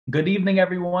Good evening,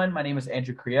 everyone. My name is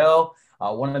Andrew Creel,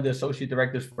 one of the Associate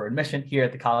Directors for Admission here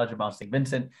at the College of Mount St.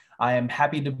 Vincent. I am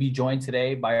happy to be joined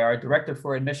today by our Director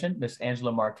for Admission, Ms.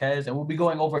 Angela Marquez, and we'll be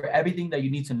going over everything that you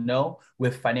need to know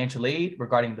with financial aid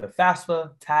regarding the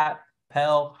FAFSA, TAP,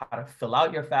 Pell, how to fill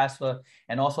out your FAFSA,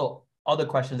 and also other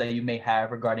questions that you may have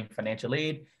regarding financial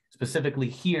aid, specifically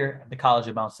here at the College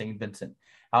of Mount St. Vincent.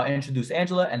 I'll introduce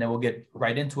Angela and then we'll get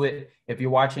right into it. If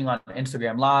you're watching on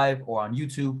Instagram Live or on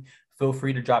YouTube, feel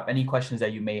free to drop any questions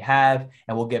that you may have,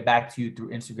 and we'll get back to you through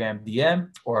Instagram DM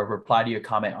or reply to your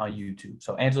comment on YouTube.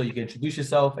 So, Angela, you can introduce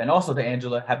yourself, and also to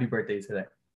Angela, happy birthday today.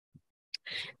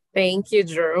 Thank you,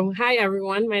 Drew. Hi,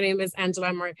 everyone. My name is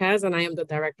Angela Marquez, and I am the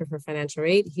Director for Financial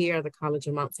Aid here at the College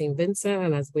of Mount St. Vincent,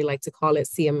 and as we like to call it,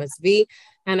 CMSV.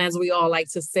 And as we all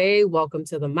like to say, welcome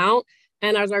to the Mount.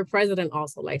 And as our president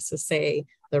also likes to say,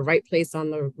 the right place on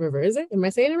the river. Is it? Am I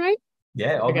saying it right?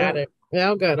 Yeah, I all got good. it.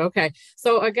 Yeah, good. Okay.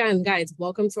 So again, guys,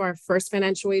 welcome to our first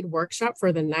financial aid workshop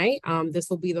for the night. This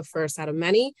will be the first out of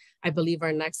many. I believe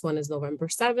our next one is November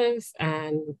 7th,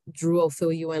 and Drew will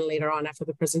fill you in later on after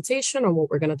the presentation on what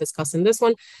we're going to discuss in this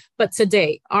one. But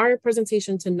today, our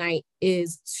presentation tonight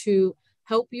is to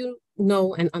help you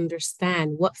know and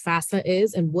understand what FAFSA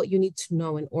is and what you need to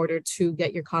know in order to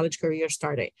get your college career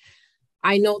started.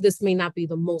 I know this may not be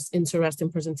the most interesting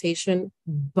presentation,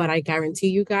 but I guarantee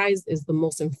you guys is the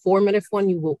most informative one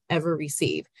you will ever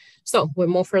receive. So with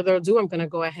no further ado, I'm going to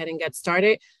go ahead and get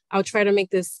started. I'll try to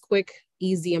make this quick,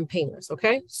 easy, and painless.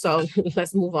 Okay, so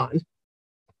let's move on.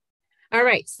 All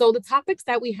right, so the topics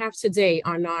that we have today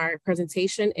on our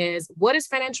presentation is what is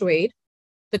financial aid,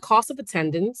 the cost of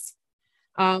attendance,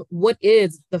 what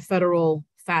is the federal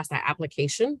FAFSA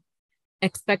application,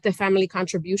 expected family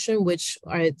contribution, which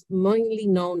are mainly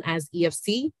known as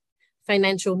EFC,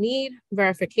 financial need,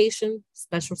 verification,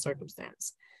 special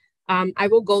circumstance. I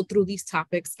will go through these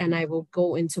topics and I will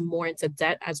go more into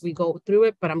depth as we go through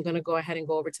it, but I'm going to go ahead and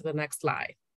go over to the next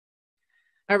slide.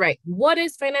 All right, what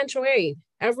is financial aid?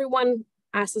 Everyone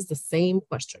asks the same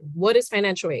question. What is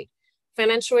financial aid?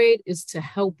 Financial aid is to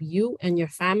help you and your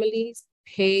families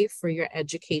pay for your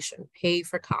education, pay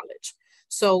for college.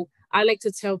 So I like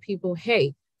to tell people,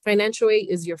 hey, financial aid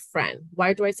is your friend.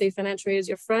 Why do I say financial aid is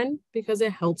your friend? Because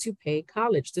it helps you pay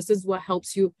college. This is what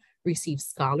helps you receive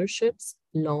scholarships,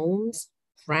 loans,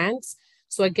 grants.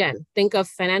 So again, think of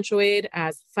financial aid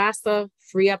as FAFSA,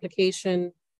 free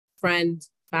application, friend,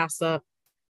 FAFSA.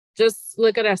 Just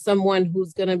look at it as someone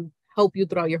who's going to help you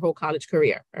throughout your whole college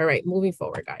career. All right, moving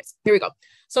forward, guys. Here we go.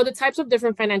 So the types of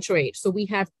different financial aid. So we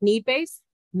have need-based,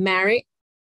 merit,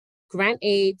 grant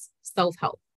aids,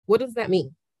 self-help. What does that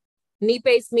mean?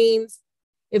 Need-based means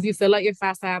if you fill out your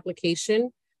FAFSA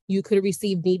application, you could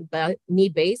receive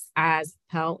need-based as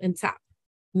Pell and TAP.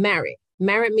 Merit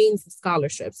means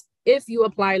scholarships. If you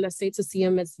apply, let's say, to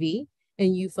CMSV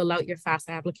and you fill out your FAFSA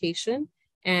application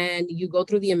and you go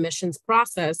through the admissions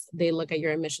process, they look at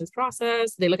your admissions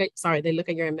process, they look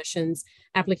at your admissions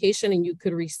application and you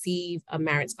could receive a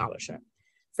merit scholarship.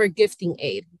 For gifting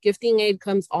aid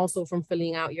comes also from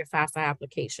filling out your FAFSA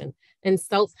application, and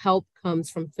self-help comes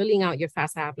from filling out your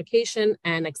FAFSA application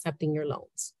and accepting your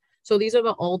loans. So these are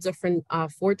the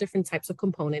four different types of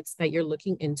components that you're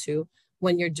looking into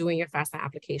when you're doing your FAFSA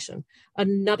application.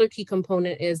 Another key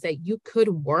component is that you could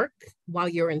work while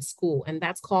you're in school, and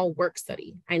that's called work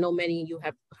study. I know many of you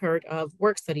have heard of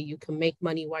work study. You can make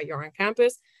money while you're on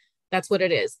campus. That's what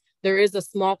it is. There is a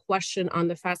small question on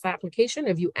the FAFSA application.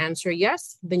 If you answer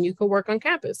yes, then you can work on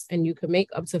campus and you can make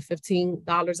up to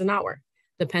 $15 an hour,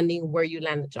 depending where you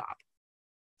land the job.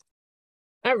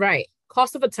 All right,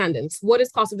 cost of attendance. What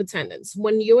is cost of attendance?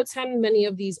 When you attend many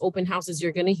of these open houses,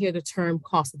 you're gonna hear the term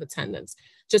cost of attendance.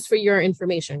 Just for your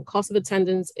information, cost of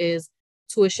attendance is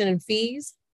tuition and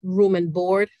fees, room and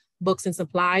board, books and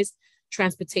supplies,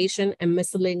 transportation, and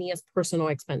miscellaneous personal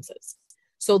expenses.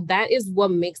 So that is what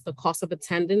makes the cost of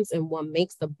attendance and what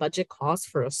makes the budget cost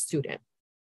for a student.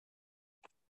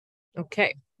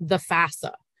 Okay, the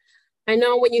FAFSA. I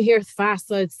know when you hear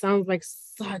FAFSA, it sounds like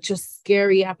such a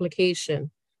scary application,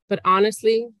 but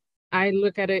honestly, I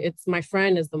look at it, it's my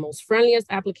friend, is the most friendliest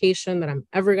application that I'm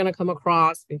ever gonna come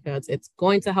across because it's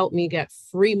going to help me get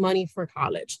free money for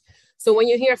college. So when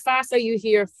you hear FAFSA, you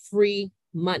hear free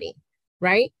money,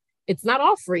 right? It's not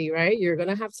all free, right? You're going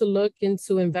to have to look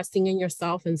into investing in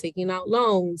yourself and taking out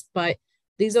loans, but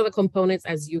these are the components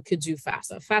as you could do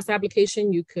FAFSA. FAFSA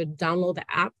application, you could download the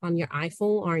app on your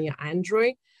iPhone or on your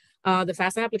Android. The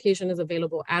FAFSA application is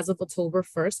available as of October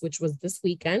 1st, which was this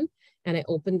weekend, and it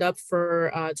opened up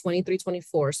for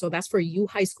 23-24. So that's for you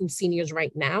high school seniors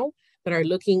right now that are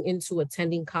looking into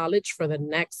attending college for the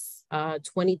next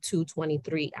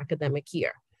 22-23 academic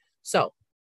year. So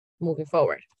moving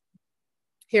forward.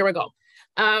 Here we go.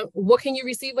 What can you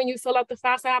receive when you fill out the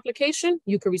FAFSA application?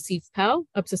 You can receive Pell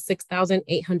up to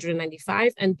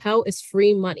 $6,895, and Pell is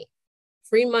free money.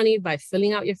 Free money by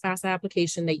filling out your FAFSA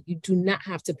application that you do not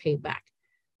have to pay back.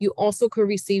 You also could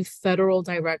receive federal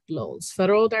direct loans.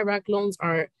 Federal direct loans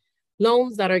are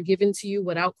loans that are given to you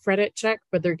without credit check,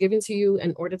 but they're given to you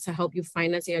in order to help you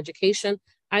finance your education.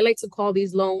 I like to call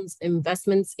these loans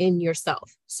investments in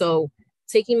yourself. So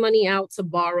taking money out to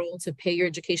borrow to pay your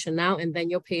education now, and then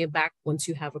you'll pay it back once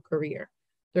you have a career.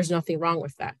 There's nothing wrong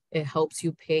with that. It helps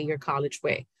you pay your college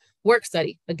way. Work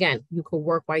study, again, you could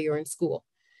work while you're in school.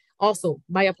 Also,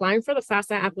 by applying for the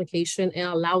FAFSA application, it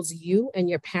allows you and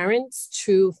your parents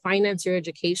to finance your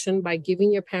education by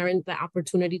giving your parent the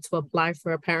opportunity to apply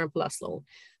for a Parent Plus loan.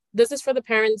 This is for the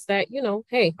parents that,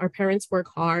 hey, our parents work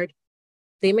hard.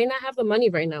 They may not have the money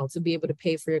right now to be able to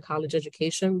pay for your college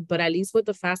education, but at least with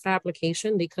the FAFSA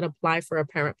application, they could apply for a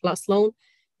Parent Plus loan.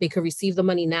 They could receive the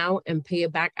money now and pay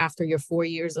it back after your 4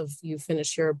 years of you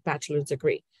finish your bachelor's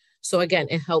degree. So again,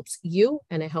 it helps you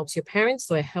and it helps your parents,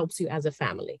 so it helps you as a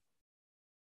family.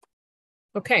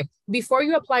 Okay, before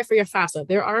you apply for your FAFSA,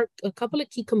 there are a couple of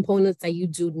key components that you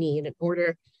do need in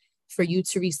order for you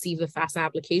to receive the FAFSA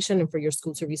application and for your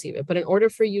school to receive it. But in order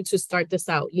for you to start this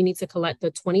out, you need to collect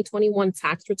the 2021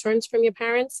 tax returns from your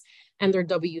parents and their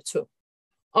W-2.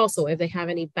 Also, if they have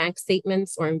any bank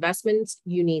statements or investments,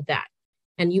 you need that.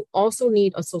 And you also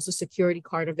need a Social Security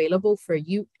card available for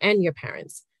you and your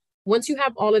parents. Once you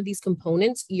have all of these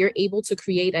components, you're able to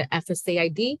create an FSA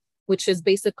ID, which is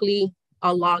basically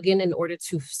a login in order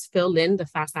to fill in the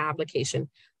FAFSA application.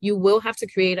 You will have to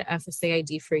create an FSA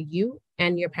ID for you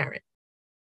and your parent.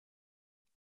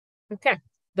 Okay,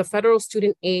 the Federal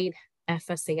Student Aid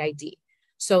FSA ID.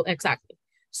 So exactly.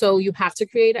 So you have to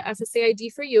create an FSA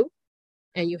ID for you,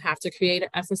 and you have to create an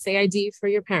FSA ID for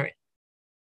your parent.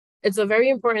 It's very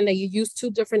important that you use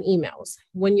 2 different emails.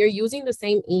 When you're using the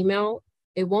same email,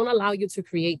 it won't allow you to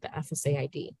create the FSA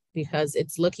ID because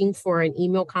it's looking for an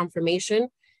email confirmation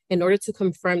in order to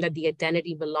confirm that the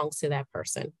identity belongs to that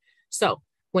person. So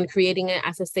when creating an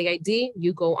FSA ID,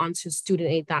 you go onto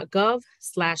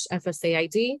studentaid.gov/FSA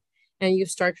ID, and you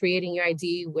start creating your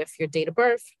ID with your date of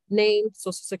birth, name,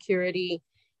 Social Security,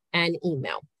 and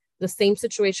email. The same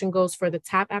situation goes for the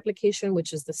TAP application,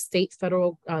 which is the state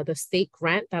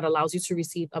grant that allows you to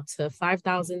receive up to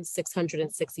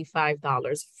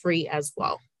 $5,665 free as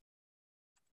well.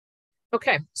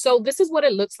 Okay, so this is what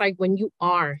it looks like when you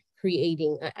are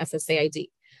creating an FSA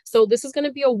ID. So this is going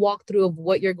to be a walkthrough of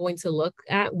what you're going to look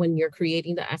at when you're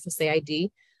creating the FSA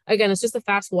ID. Again, it's just a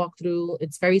fast walkthrough.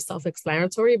 It's very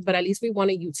self-explanatory, but at least we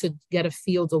wanted you to get a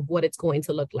feel of what it's going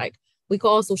to look like. We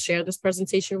can also share this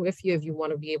presentation with you if you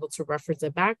want to be able to reference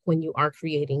it back when you are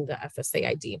creating the FSA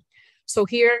ID. So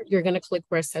here, you're going to click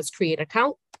where it says create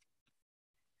account.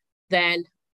 Then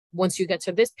once you get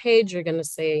to this page, you're going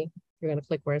to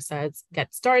click where it says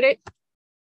get started.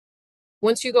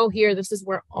 Once you go here, this is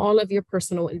where all of your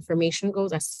personal information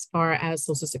goes as far as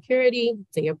Social Security,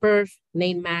 date of birth,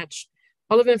 name match,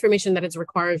 all of the information that is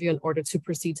required of you in order to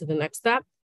proceed to the next step.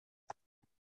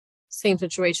 Same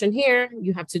situation here.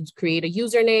 You have to create a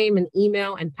username, an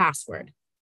email, and password.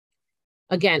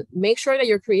 Again, make sure that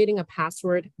you're creating a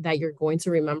password that you're going to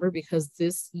remember because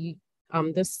this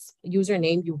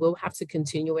username, you will have to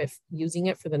continue using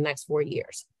it for the next 4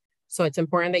 years. So it's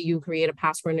important that you create a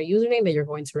password and a username that you're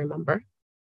going to remember.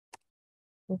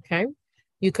 Okay.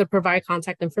 You could provide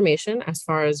contact information as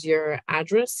far as your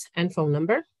address and phone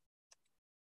number.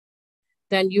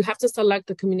 Then you have to select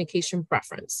the communication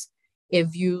preference.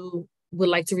 If you would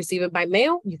like to receive it by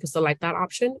mail, you can select that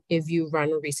option. If you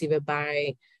receive it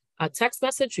by a text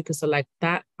message, you can select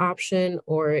that option.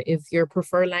 Or if your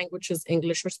preferred language is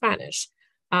English or Spanish.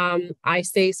 I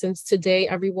say since today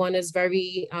everyone is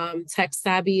very tech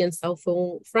savvy and cell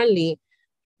phone friendly,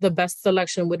 the best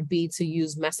selection would be to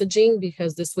use messaging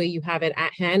because this way you have it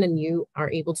at hand and you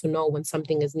are able to know when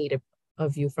something is needed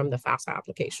of you from the FAFSA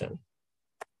application.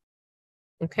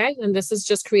 Okay, and this is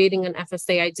just creating an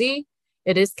FSA ID.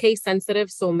 It is case sensitive,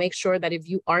 so make sure that if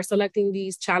you are selecting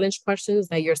these challenge questions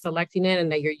that you're selecting it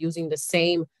and that you're using the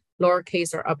same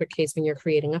lowercase or uppercase when you're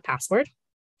creating a password.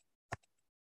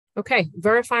 Okay,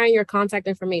 verifying your contact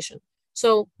information.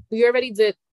 So we already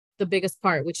did the biggest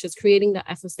part, which is creating the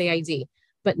FSA ID.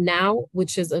 But now,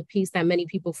 which is a piece that many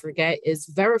people forget, is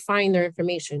verifying their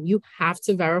information. You have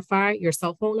to verify your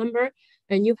cell phone number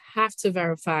and you have to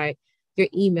verify your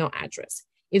email address.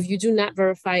 If you do not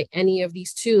verify any of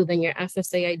these 2, then your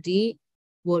FSA ID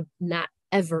will not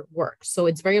ever work. So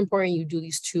it's very important you do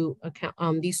these two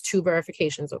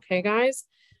verifications. Okay, guys?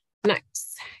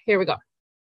 Next, here we go.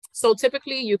 So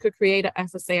typically you could create a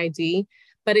FSA ID,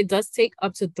 but it does take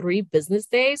up to 3 business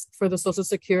days for the Social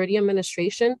Security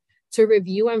Administration to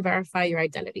review and verify your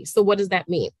identity. So what does that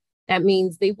mean? That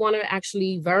means they want to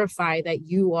actually verify that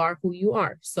you are who you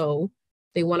are. So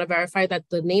they want to verify that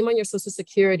the name on your Social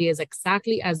Security is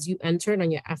exactly as you entered on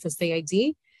your FSA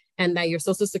ID, and that your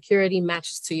Social Security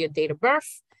matches to your date of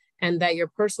birth, and that your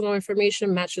personal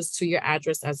information matches to your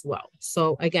address as well.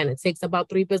 So again, it takes about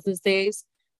 3 business days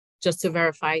just to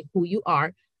verify who you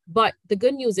are. But the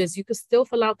good news is you can still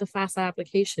fill out the FAFSA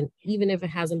application, even if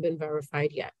it hasn't been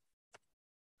verified yet.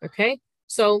 Okay,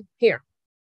 so here,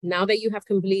 now that you have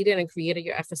completed and created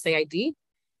your FSA ID,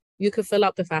 you could fill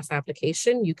out the FAFSA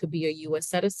application. You could be a US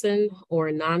citizen or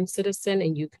a non-citizen,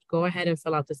 and you could go ahead and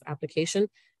fill out this application.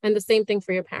 And the same thing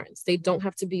for your parents. They don't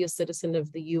have to be a citizen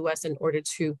of the US in order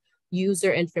to use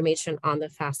their information on the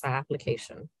FAFSA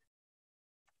application.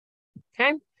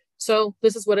 Okay, so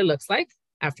this is what it looks like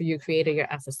after you created your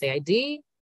FSA ID.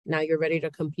 Now you're ready to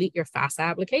complete your FAFSA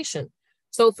application.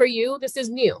 So for you, this is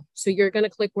new. So you're going to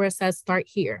click where it says start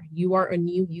here. You are a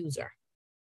new user.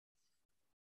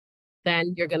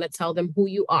 Then you're going to tell them who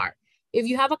you are. If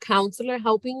you have a counselor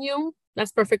helping you,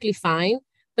 that's perfectly fine,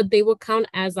 but they will count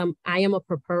as I am a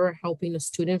preparer helping a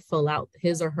student fill out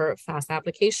his or her FAFSA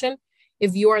application.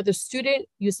 If you are the student,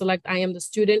 you select I am the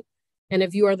student. And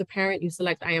if you are the parent, you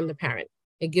select I am the parent.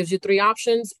 It gives you 3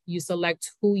 options. You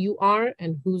select who you are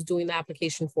and who's doing the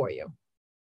application for you.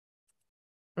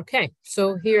 Okay,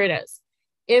 so here it is.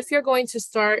 If you're going to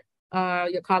start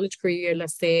your college career,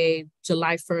 let's say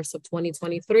July 1st of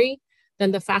 2023,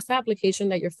 then the FAFSA application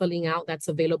that you're filling out that's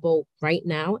available right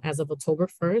now as of October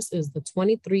 1st is the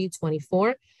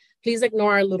 2324. Please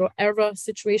ignore our little error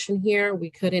situation here. We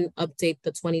couldn't update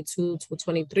the 22 to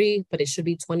 23, but it should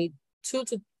be 23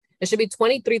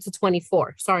 to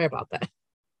 24. Sorry about that.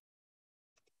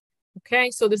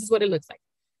 Okay, so this is what it looks like.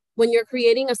 When you're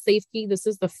creating a safe key, this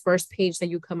is the first page that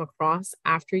you come across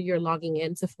after you're logging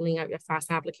in to filling out your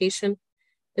FAFSA application.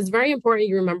 It's very important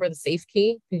you remember the safe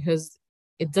key because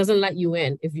it doesn't let you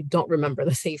in if you don't remember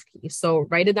the safe key. So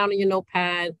write it down in your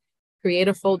notepad, create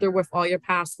a folder with all your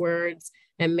passwords,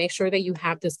 and make sure that you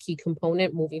have this key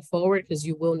component moving forward because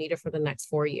you will need it for the next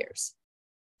 4 years.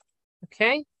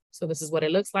 Okay, so this is what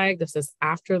it looks like. This is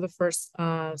after the first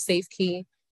safe key.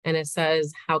 And it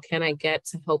says, how can I get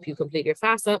to help you complete your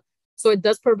FAFSA? So it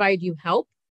does provide you help.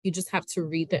 You just have to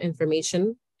read the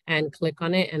information and click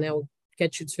on it, and it'll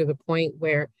get you to the point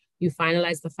where you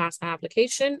finalize the FAFSA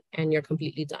application and you're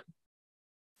completely done.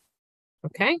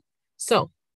 Okay, so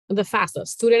the FAFSA,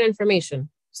 student information,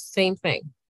 same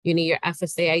thing. You need your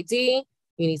FSA ID,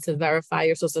 you need to verify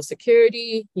your Social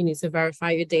Security, you need to verify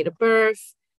your date of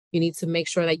birth, you need to make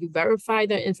sure that you verify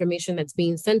the information that's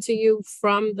being sent to you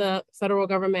from the federal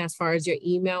government as far as your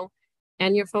email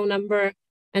and your phone number.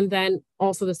 And then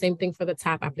also the same thing for the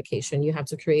TAP application. You have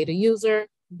to create a user,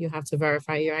 you have to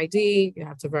verify your ID, you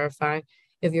have to verify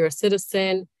if you're a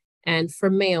citizen. And for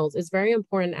males, it's very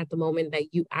important at the moment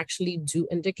that you actually do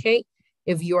indicate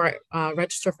if you are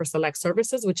registered for select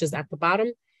services, which is at the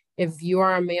bottom. If you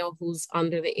are a male who's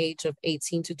under the age of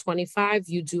 18 to 25,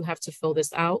 you do have to fill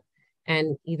this out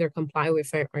and either comply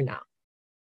with it or not.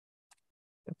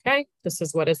 Okay, this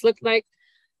is what it's looked like.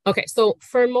 Okay, so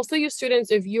for most of you students,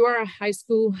 if you are a high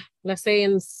school, let's say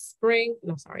in spring,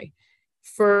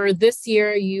 for this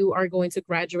year, you are going to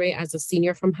graduate as a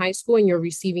senior from high school and you're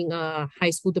receiving a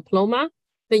high school diploma,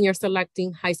 then you're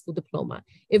selecting high school diploma.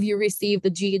 If you receive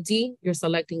the GED, you're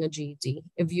selecting a GED.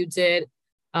 If you did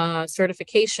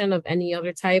certification of any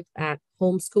other type at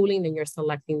homeschooling, then you're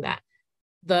selecting that.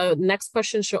 The next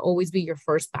question should always be your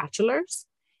first bachelor's.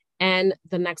 And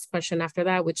the next question after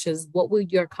that, which is what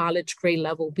would your college grade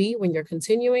level be when you're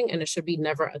continuing? And it should be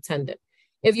never attended.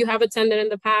 If you have attended in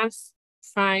the past,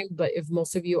 fine. But if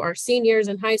most of you are seniors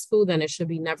in high school, then it should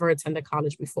be never attended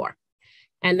college before.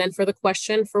 And then for the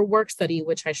question for work study,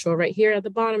 which I show right here at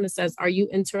the bottom, it says, are you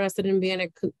interested in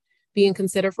being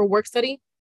considered for work study?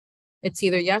 It's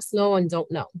either yes, no, and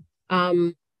don't know.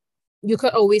 You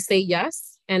could always say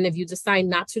yes. And if you decide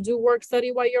not to do work study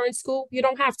while you're in school, you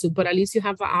don't have to, but at least you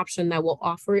have the option that will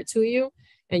offer it to you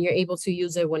and you're able to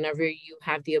use it whenever you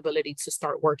have the ability to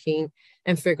start working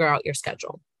and figure out your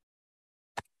schedule.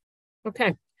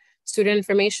 Okay, student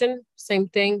information, same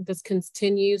thing. This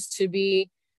continues to be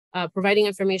providing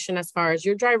information as far as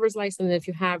your driver's license, if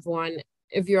you have one,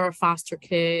 if you're a foster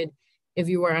kid, if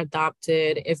you were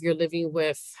adopted, if you're living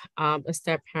with a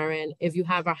step parent, if you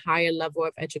have a higher level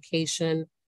of education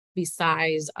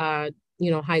besides,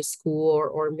 high school,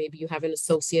 or maybe you have an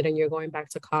associate and you're going back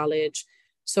to college.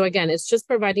 So again, it's just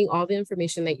providing all the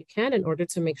information that you can in order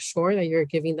to make sure that you're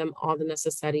giving them all the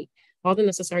necessary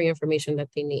information that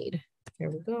they need. Here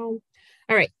we go.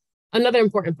 All right, another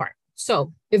important part.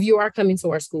 So if you are coming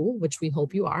to our school, which we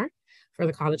hope you are, for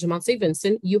the College of Mount St.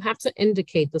 Vincent, you have to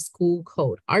indicate the school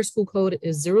code. Our school code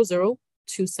is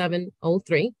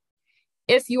 002703.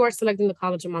 If you are selecting the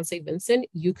College of Mount St. Vincent,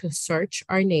 you could search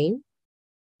our name,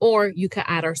 or you could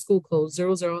add our school code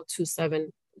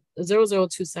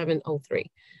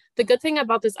 002703. The good thing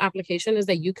about this application is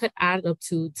that you could add up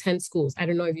to 10 schools. I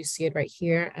don't know if you see it right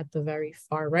here at the very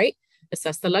far right. It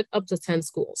says select up to 10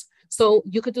 schools. So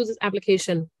you could do this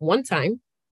application one time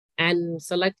and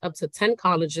select up to 10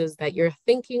 colleges that you're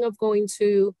thinking of going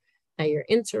to, that you're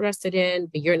interested in,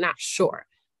 but you're not sure.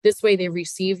 This way they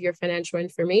receive your financial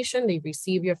information, they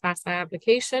receive your FAFSA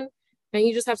application, and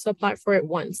you just have to apply for it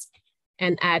once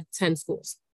and add 10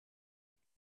 schools.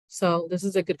 So this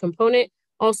is a good component.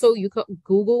 Also, you could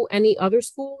Google any other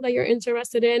school that you're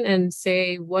interested in and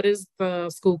say, what is the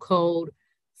school code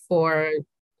for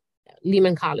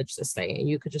Lehman College this day? And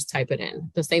you could just type it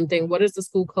in. The same thing, what is the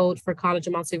school code for College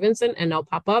of Mount St. Vincent? And they'll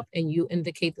pop up and you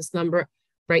indicate this number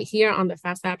right here on the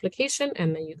FAFSA application,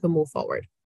 and then you can move forward.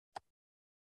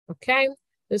 Okay,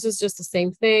 this is just the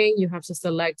same thing. You have to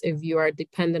select if you are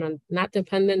dependent on, not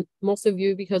dependent, most of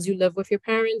you, because you live with your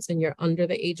parents and you're under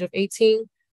the age of 18,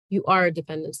 you are a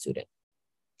dependent student.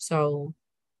 So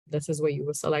this is where you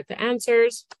will select the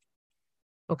answers.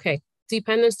 Okay,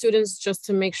 dependent students, just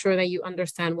to make sure that you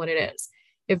understand what it is.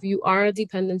 If you are a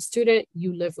dependent student,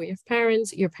 you live with your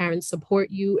parents support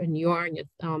you, and you are on your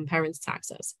parents'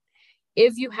 taxes.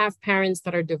 If you have parents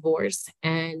that are divorced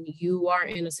and you are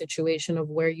in a situation of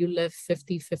where you live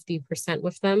 50%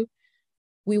 with them,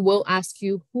 we will ask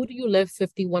you, who do you live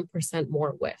 51%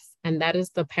 more with? And that is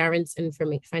the parents'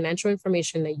 financial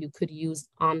information that you could use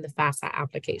on the FAFSA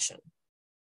application.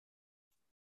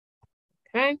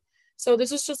 Okay, so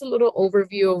this is just a little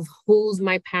overview of who's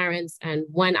my parents and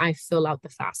when I fill out the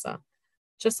FAFSA.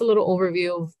 Just a little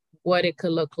overview of what it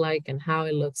could look like and how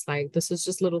it looks like. This is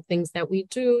just little things that we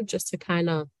do just to kind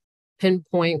of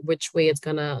pinpoint which way it's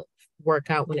gonna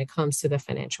work out when it comes to the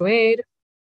financial aid.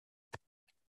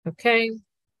 Okay,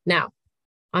 now,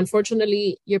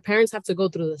 unfortunately, your parents have to go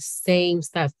through the same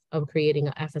step of creating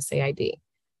an FSA ID,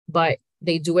 but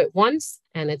they do it once,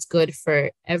 and it's good for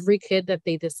every kid that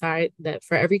they decide that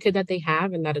for every kid that they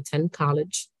have and that attend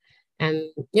college, and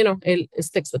you know, it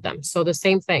sticks with them. So the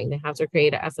same thing, they have to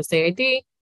create an FSA ID,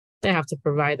 they have to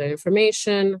provide the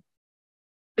information.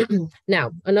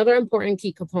 Now, another important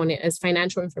key component is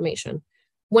financial information.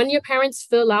 When your parents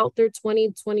fill out their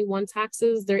 2021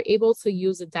 taxes, they're able to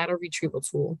use a data retrieval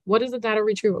tool. What is a data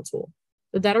retrieval tool?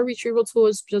 The data retrieval tool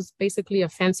is just basically a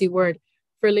fancy word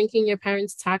for linking your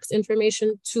parents' tax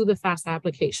information to the FAFSA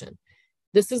application.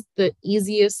 This is the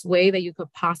easiest way that you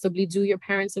could possibly do your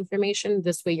parents' information.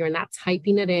 This way you're not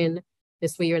typing it in.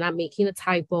 This way you're not making a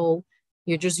typo.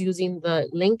 You're just using the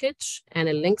linkage, and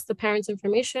it links the parents'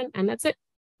 information, and that's it.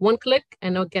 One click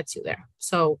and it gets you there.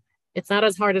 So it's not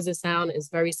as hard as it sounds. It's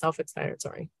very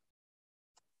self-explanatory.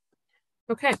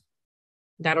 Okay,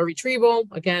 data retrieval.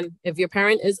 Again, if your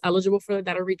parent is eligible for the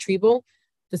data retrieval,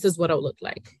 this is what it'll look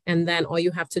like. And then all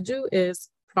you have to do is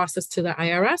process to the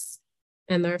IRS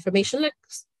and their information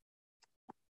links.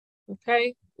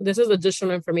 Okay, this is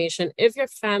additional information. If your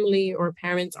family or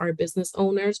parents are business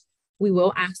owners, we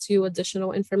will ask you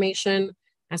additional information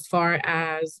as far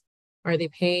as, are they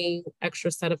paying extra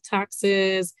set of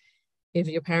taxes? If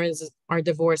your parents are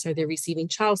divorced, are they receiving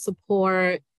child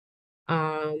support?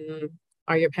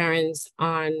 Are your parents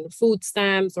on food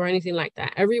stamps or anything like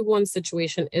that? Everyone's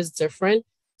situation is different.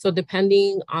 So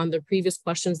depending on the previous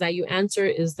questions that you answer,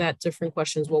 is that different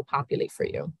questions will populate for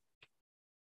you.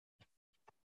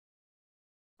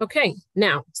 Okay,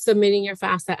 now submitting your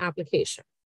FAFSA application.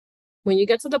 When you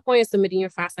get to the point of submitting your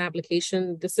FAFSA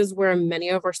application, this is where many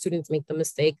of our students make the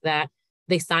mistake that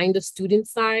they sign the student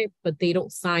side, but they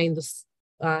don't sign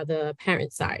the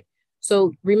parent side.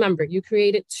 So remember, you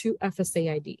created 2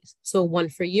 FSA IDs. So one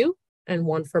for you and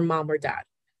one for mom or dad.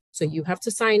 So you have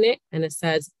to sign it, and it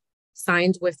says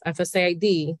signed with FSA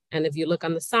ID. And if you look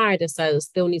on the side, it says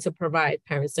still need to provide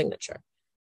parent signature.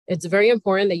 It's very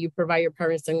important that you provide your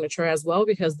parent signature as well,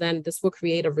 because then this will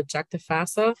create a rejected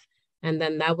FAFSA, and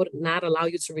then that would not allow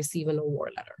you to receive an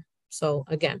award letter. So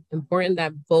again, important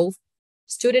that both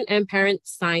student and parent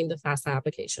sign the FAFSA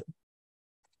application.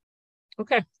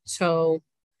 Okay, so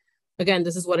again,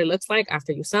 this is what it looks like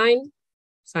after you sign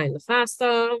the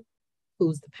FAFSA.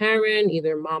 Who's the parent,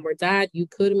 either mom or dad. You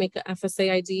could make an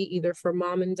FSA ID either for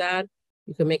mom and dad.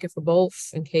 You could make it for both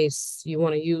in case you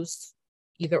want to use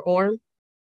either or.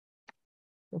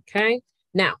 Okay.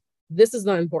 Now, this is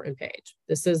the important page.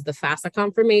 This is the FAFSA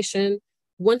confirmation.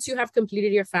 Once you have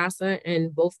completed your FAFSA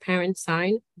and both parents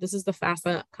sign, this is the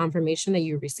FAFSA confirmation that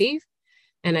you receive.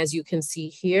 And as you can see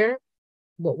here,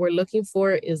 what we're looking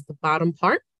for is the bottom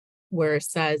part where it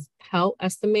says Pell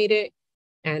estimated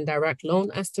and direct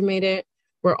loan estimated.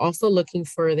 We're also looking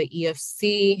for the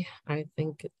EFC. I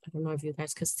don't know if you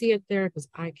guys can see it there because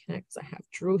I can't, because I have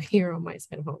Drew here on my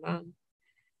side. Hold on.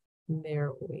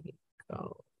 There we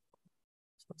go.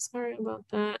 So sorry about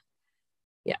that.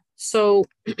 Yeah, so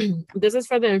this is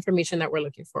for the information that we're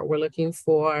looking for. We're looking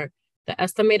for the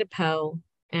estimated Pell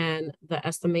and the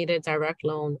estimated direct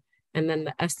loan, and then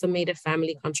the estimated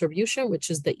family contribution, which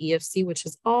is the EFC, which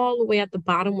is all the way at the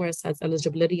bottom where it says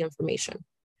eligibility information.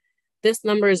 This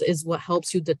number is what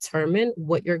helps you determine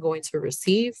what you're going to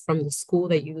receive from the school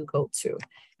that you go to.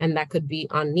 And that could be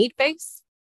on need base,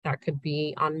 that could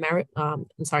be on merit,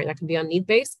 that could be on need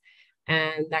base,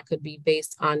 and that could be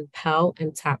based on Pell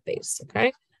and TAP base,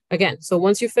 okay? Again, so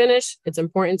once you finish, it's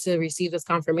important to receive this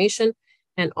confirmation.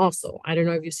 And also, I don't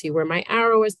know if you see where my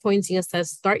arrow is pointing, it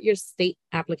says start your state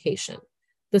application.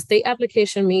 The state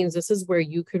application means this is where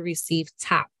you could receive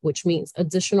TAP, which means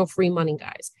additional free money,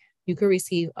 guys. You could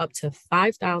receive up to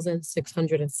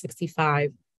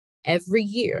 $5,665 every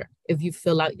year if you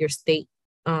fill out your state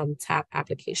TAP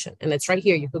application. And it's right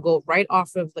here. You could go right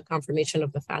off of the confirmation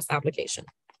of the FAFSA application.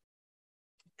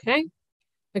 Okay.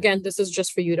 Again, this is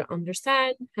just for you to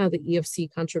understand how the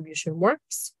EFC contribution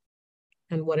works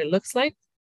and what it looks like.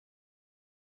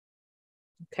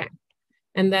 Okay.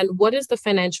 And then what is the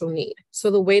financial need? So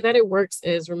the way that it works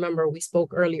is, remember, we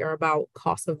spoke earlier about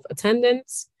cost of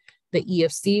attendance, the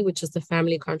EFC, which is the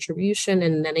family contribution,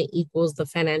 and then it equals the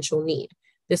financial need.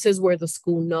 This is where the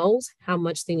school knows how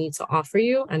much they need to offer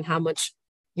you and how much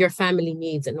your family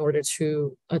needs in order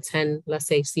to attend, let's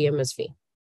say, CMSV.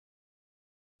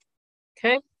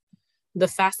 Okay, the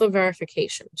FAFSA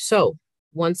verification. So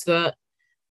once the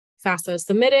FAFSA is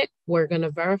submitted, we're going to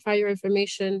verify your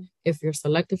information. If you're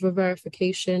selected for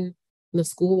verification, the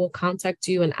school will contact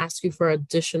you and ask you for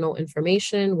additional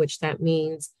information, which that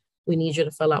means we need you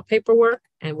to fill out paperwork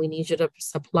and we need you to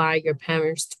supply your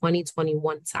parents'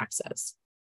 2021 taxes.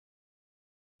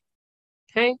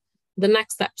 Okay, the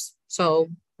next steps. So,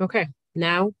 okay,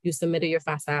 now you submitted your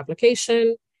FAFSA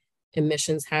application.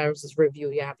 Admissions has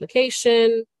reviewed your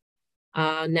application.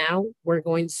 Now we're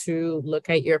going to look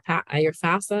at your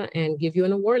FAFSA and give you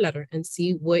an award letter and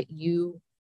see what you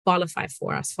qualify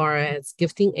for as far as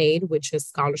gifting aid, which is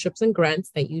scholarships and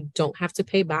grants that you don't have to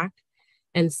pay back,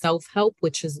 and self-help,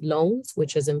 which is loans,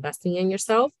 which is investing in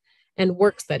yourself, and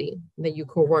work study that you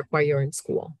could work while you're in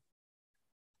school.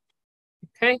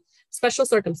 Okay, special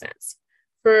circumstance.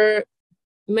 For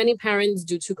many parents,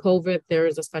 due to COVID, there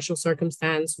is a special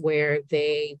circumstance where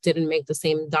they didn't make the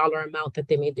same dollar amount that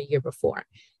they made the year before.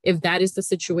 If that is the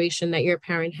situation that your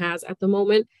parent has at the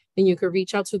moment, then you could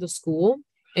reach out to the school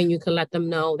and you can let them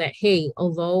know that, hey,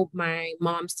 although my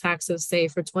mom's taxes say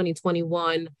for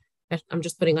 2021, I'm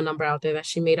just putting a number out there, that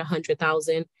she made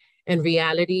 100,000. In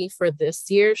reality, for this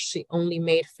year, she only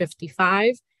made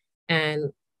 55.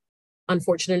 And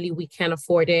unfortunately, we can't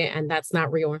afford it. And that's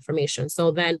not real information.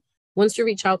 So then once you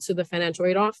reach out to the financial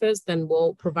aid office, then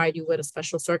we'll provide you with a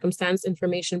special circumstance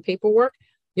information paperwork.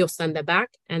 You'll send it back.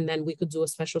 And then we could do a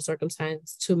special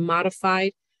circumstance to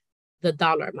modify the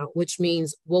dollar amount, which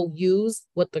means we'll use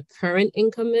what the current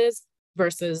income is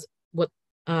versus what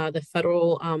the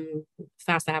federal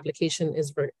FAFSA application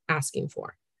is asking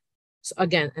for. So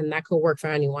again, and that could work for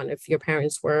anyone. If your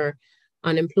parents were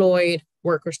unemployed,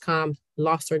 workers' comp,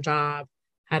 lost their job,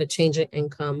 had a change in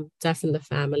income, death in the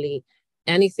family,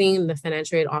 anything, the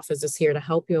financial aid office is here to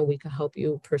help you and we can help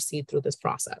you proceed through this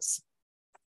process.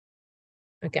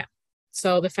 Okay,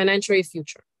 so the financial aid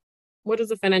future. What is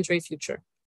the financial aid future?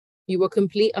 You will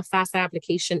complete a FAFSA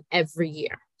application every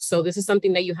year. So this is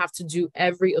something that you have to do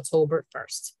every October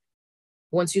 1st.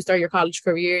 Once you start your college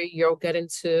career, you'll get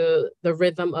into the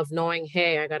rhythm of knowing,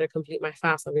 hey, I got to complete my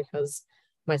FAFSA because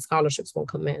my scholarships won't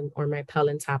come in or my Pell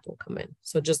and TAP will come in.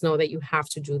 So just know that you have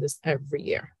to do this every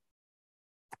year.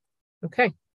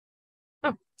 Okay.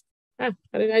 Oh,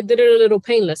 I did it a little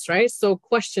painless, right? So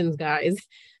questions, guys.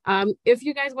 If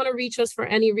you guys want to reach us for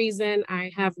any reason,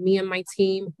 I have me and my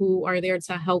team who are there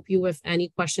to help you with any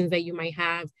questions that you might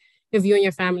have. If you and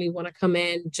your family want to come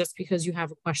in just because you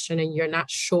have a question and you're not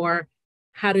sure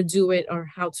how to do it or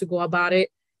how to go about it,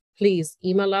 please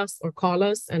email us or call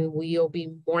us and we'll be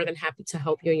more than happy to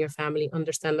help you and your family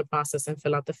understand the process and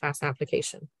fill out the FAFSA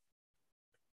application.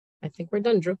 I think we're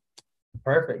done, Drew.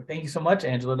 Perfect. Thank you so much,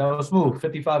 Angela. That was smooth.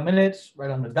 55 minutes, right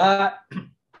on the dot.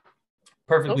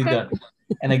 Perfectly done.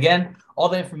 And again, all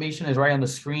the information is right on the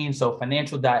screen. So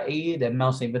financial.aid and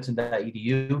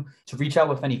mountstvincent.edu to reach out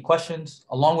with any questions.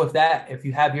 Along with that, if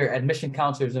you have your admission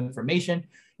counselor's information,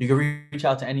 you can reach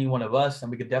out to any one of us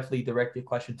and we could definitely direct your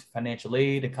question to financial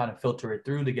aid and kind of filter it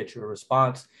through to get you a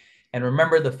response. And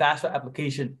remember, the FAFSA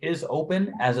application is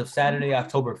open as of Saturday,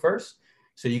 October 1st.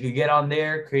 So you can get on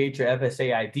there, create your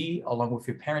FSA ID along with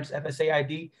your parents' FSA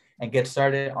ID and get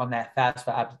started on that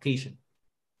FAFSA application.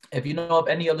 If you know of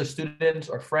any other students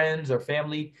or friends or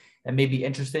family that may be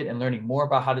interested in learning more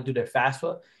about how to do their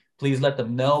FAFSA, please let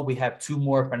them know. We have 2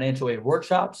 more financial aid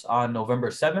workshops on November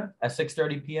 7th at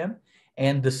 6:30 p.m.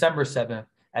 and December 7th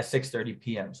at 6:30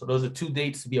 p.m. So those are 2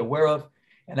 dates to be aware of.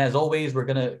 And as always, we're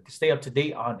going to stay up to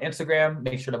date on Instagram,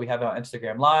 make sure that we have it on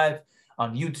Instagram Live,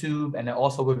 on YouTube, and then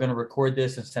also we're going to record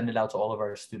this and send it out to all of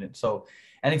our students. So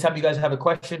anytime you guys have a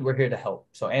question, we're here to help.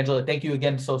 So Angela, thank you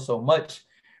again so much.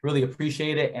 Really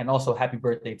appreciate it. And also happy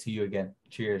birthday to you again.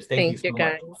 Cheers. Thank you Thank so you, much.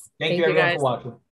 guys. Thank you Thank you, everyone for guys. watching.